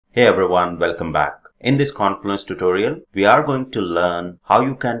Hey everyone, welcome back. In this Confluence tutorial, we are going to learn how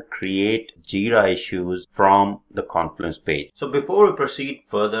you can create Jira issues from the Confluence page. So before we proceed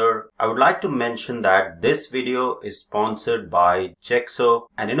further, I would like to mention that this video is sponsored by Jexo,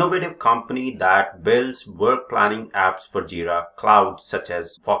 an innovative company that builds work planning apps for Jira clouds such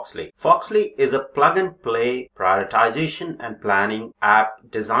as Foxley. Foxley is a plug-and-play prioritization and planning app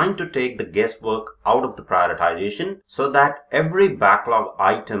designed to take the guesswork out of the prioritization so that every backlog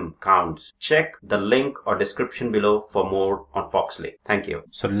item counts. Check the link or description below for more on Foxley. Thank you.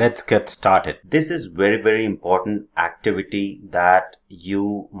 So let's get started. This is very important activity that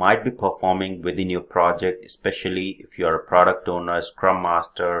you might be performing within your project, especially if you're a product owner, a scrum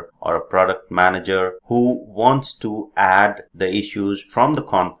master, or a product manager who wants to add the issues from the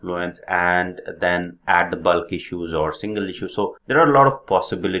Confluence and then add the bulk issues or single issues. So there are a lot of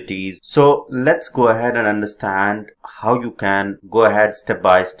possibilities. So let's go ahead and understand how you can go ahead step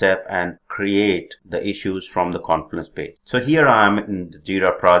by step and create the issues from the Confluence page. So here I am in the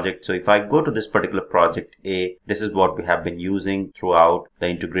Jira project. So if I go to this particular project A, this is what we have been using throughout the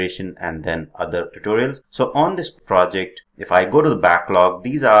integration and then other tutorials. So on this project, if I go to the backlog,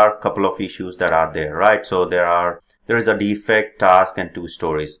 these are a couple of issues that are there, right? So there is a defect, task, and 2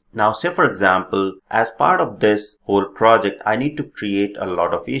 stories. Now, say for example, as part of this whole project, I need to create a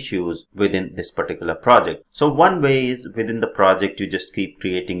lot of issues within this particular project. So one way is within the project, you just keep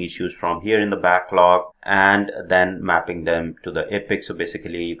creating issues from here in the backlog and then mapping them to the Epic. So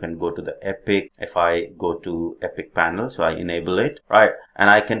basically you can go to the Epic. If I go to Epic panel, so I enable it, right? And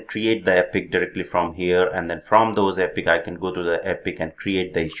I can create the Epic directly from here. And then from those Epic, I can go to the Epic and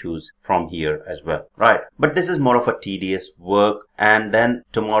create the issues from here as well, right? But this is more of a tedious work. And then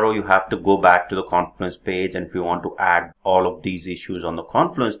tomorrow you have to go back to the Confluence page. And if you want to add all of these issues on the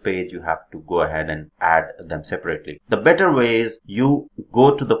Confluence page, you have to go ahead and add them separately. The better way is you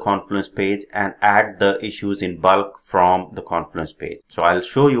go to the Confluence page and add the issues in bulk from the Confluence page. So I'll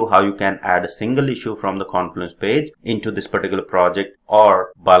show you how you can add a single issue from the Confluence page into this particular project,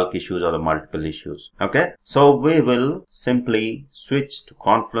 or bulk issues or the multiple issues. Okay, so we will simply switch to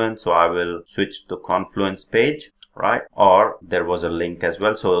Confluence. So I will switch to the Confluence page, right? Or there was a link as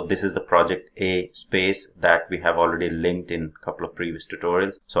well. So this is the project A space that we have already linked in a couple of previous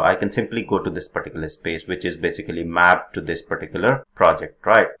tutorials. So I can simply go to this particular space, which is basically mapped to this particular project,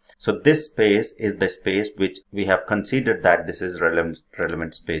 right? So this space is the space which we have considered that this is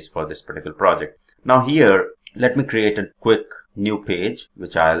relevant space for this particular project. Now here, let me create a quick new page,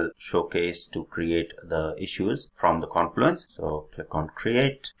 which I'll showcase to create the issues from the Confluence. So click on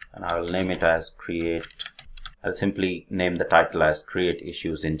create and I will name it as create. I'll simply name the title as create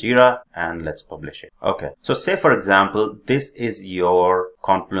issues in Jira and let's publish it. Okay. So say for example, this is your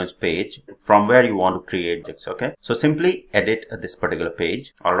Confluence page from where you want to create this. Okay. So simply edit this particular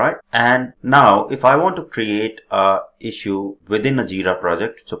page. All right. And now if I want to create a issue within a Jira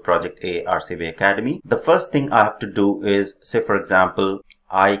project, so project A RCV Academy, the first thing I have to do is, say for example,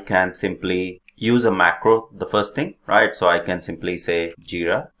 I can simply use a macro, the first thing, right? So I can simply say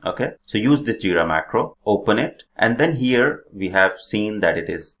Jira. Okay. So use this Jira macro, open it. And then here we have seen that it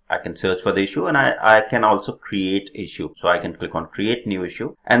is, I can search for the issue and I can also create issue. So I can click on create new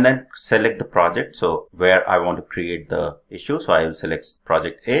issue and then select the project. So where I want to create the issue. So I will select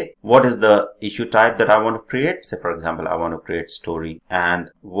project A. What is the issue type that I want to create? Say for example, I want to create story.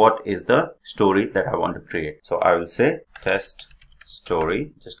 And what is the story that I want to create? So I will say test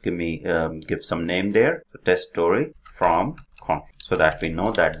story. Just give some name there. So test story from Confluence, so that we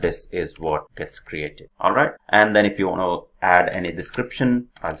know that this is what gets created. All right. And then if you want to add any description,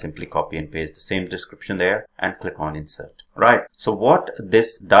 I'll simply copy and paste the same description there and click on insert. Right. So what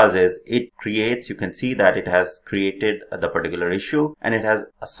this does is it creates, you can see that it has created the particular issue and it has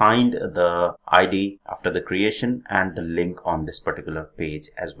assigned the ID after the creation and the link on this particular page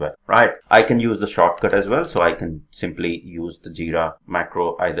as well. Right. I can use the shortcut as well. So I can simply use the Jira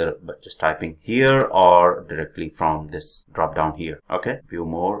macro either by just typing here or directly from this drop down here. Okay. View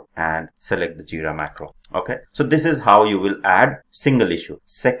more and select the Jira macro. Okay, so this is how you will add single issue.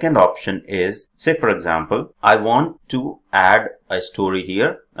 Second option is, say for example, I want to add a story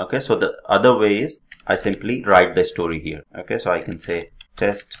here. Okay, so the other way is I simply write the story here. Okay, so I can say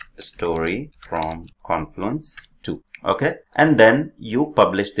test story from Confluence 2. Okay, and then you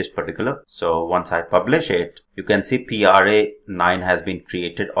publish this particular. So once I publish it, you can see PRA 9 has been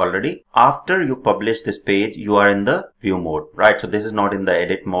created already. After you publish this page, you are in the view mode, right? So this is not in the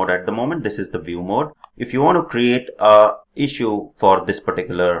edit mode at the moment. This is the view mode. If you want to create a issue for this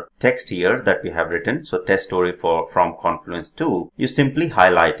particular text here that we have written, so test story from Confluence 2, you simply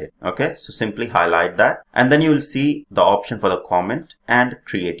highlight it. Okay, so simply highlight that, and then you will see the option for the comment and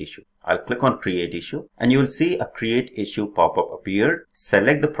create issue. I'll click on create issue, and you will see a create issue pop-up appear.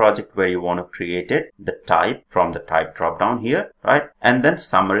 Select the project where you want to create it, the type from the type drop down here, right? And then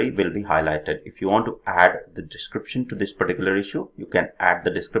summary will be highlighted. If you want to add the description to this particular issue, you can add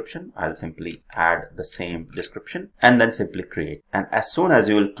the description. I'll simply add the same description and then simply create. And as soon as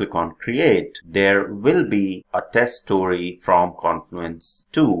you will click on create, there will be a test story from Confluence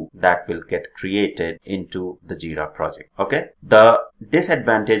 2 that will get created into the Jira project. Okay, the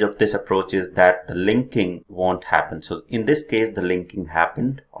disadvantage of this approach is that the linking won't happen. So in this case, the linking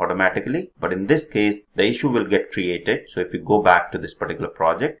happened automatically, but in this case, the issue will get created. So if you go back to this particular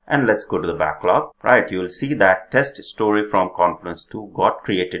project and let's go to the backlog, right, you will see that test story from Confluence 2 got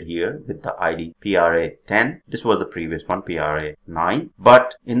created here with the ID PRA 10. This was the previous one, PRA 9,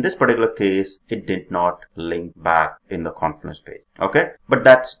 but in this particular case, it did not link back in the Confluence page. Okay, but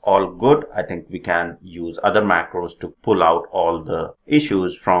that's all good. I think we can use other macros to pull out all the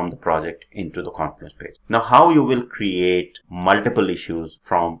issues from the project into the Confluence page. Now, how you will create multiple issues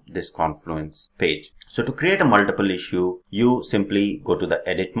from this Confluence page. So to create a multiple issue, you simply go to the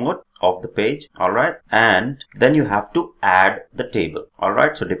edit mode of the page, all right, and then you have to add the table, all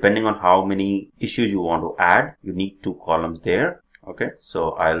right. So depending on how many issues you want to add, you need 2 columns there. Okay,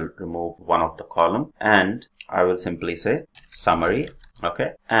 so I'll remove one of the column and I will simply say summary,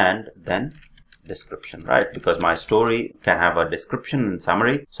 okay, and then description, right? Because my story can have a description and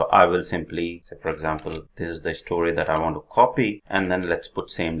summary. So I will simply say, for example, this is the story that I want to copy, and then let's put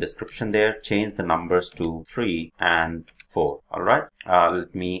same description there, change the numbers to 3 and 4. All right,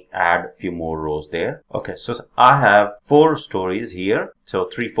 let me add a few more rows there. Okay, so I have 4 stories here. So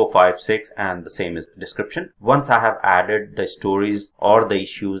 3, 4, 5, 6, and the same is the description. Once I have added the stories or the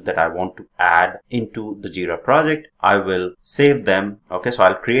issues that I want to add into the Jira project, I will save them. Okay, so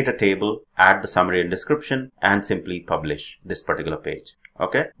I'll create a table, add the summary and description, and simply publish this particular page.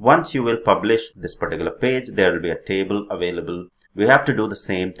 Okay, once you will publish this particular page, there will be a table available. We have to do the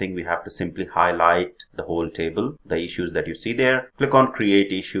same thing. We have to simply highlight the whole table, the issues that you see there, click on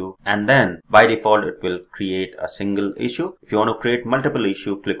create issue, and then by default it will create a single issue. If you want to create multiple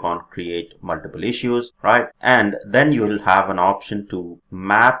issue, click on create multiple issues, right? And then you will have an option to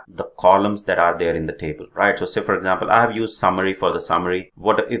map the columns that are there in the table, right? So say for example, I have used summary for the summary.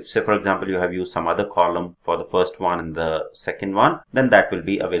 What if, say for example, you have used some other column for the first one and the second one, then that will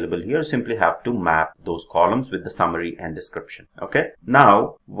be available here. Simply have to map those columns with the summary and description. Okay,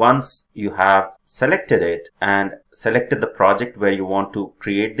 now once you have selected it and selected the project where you want to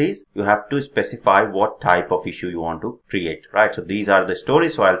create these, you have to specify what type of issue you want to create, right? So these are the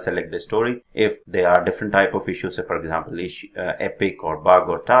stories, so I'll select the story. If they are different type of issues, say for example issue, epic or bug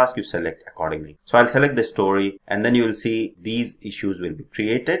or task, you select accordingly. So I'll select the story, and then you will see these issues will be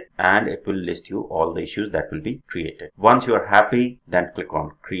created and it will list you all the issues that will be created. Once you are happy, then click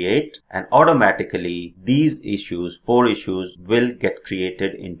on create, and automatically these issues, 4 issues, will get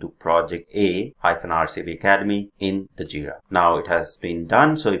created into project A-RCB Academy in the Jira. Now it has been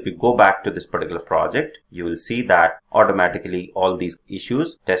done. So if you go back to this particular project, you will see that automatically all these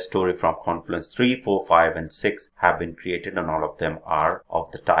issues, test story from Confluence 3, 4, 5, and 6 have been created, and all of them are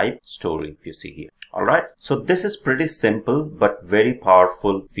of the type story, if you see here. All right, so this is pretty simple but very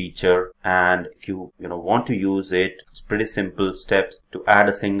powerful feature, and if you want to use it, it's pretty simple steps. To add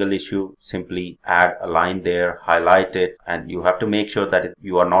a single issue, simply add a line there, highlight it, and you have to make sure that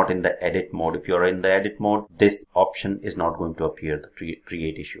you are not in the edit mode. If you are in the edit mode, this option is not going to appear, the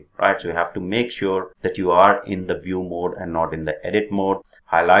create issue, right? So you have to make sure that you are in the view mode and not in the edit mode.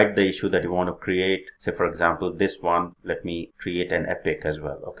 Highlight the issue that you want to create. Say for example, this one, let me create an epic as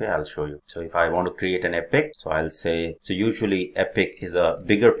well. Okay, I'll show you. So if I want to create an epic, so I'll say, so usually epic is a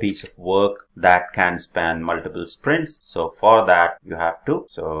bigger piece of work that can span multiple sprints. So for that you have to,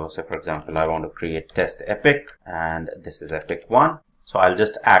 so say for example, I want to create test epic, and this is epic 1. So I'll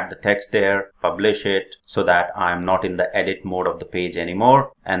just add the text there, publish it so that I'm not in the edit mode of the page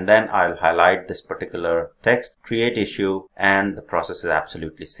anymore. And then I'll highlight this particular text, create issue, and the process is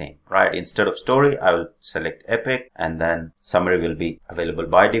absolutely same, right? Instead of story, I will select epic, and then summary will be available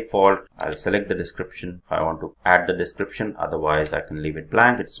by default. I'll select the description if I want to add the description, otherwise I can leave it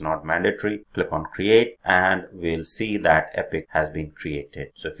blank. It's not mandatory. Click on create, and we'll see that epic has been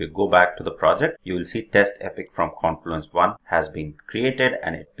created. So if you go back to the project, you will see test epic from Confluence 1 has been created,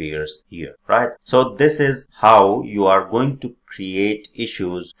 and it appears here, right? So this is how you are going to create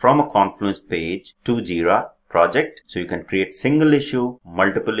issues from a Confluence page to Jira project. So you can create single issue,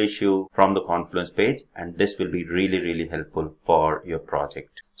 multiple issue from the Confluence page, and this will be really helpful for your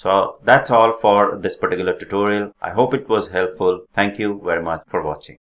project. So that's all for this particular tutorial. I hope it was helpful. Thank you very much for watching.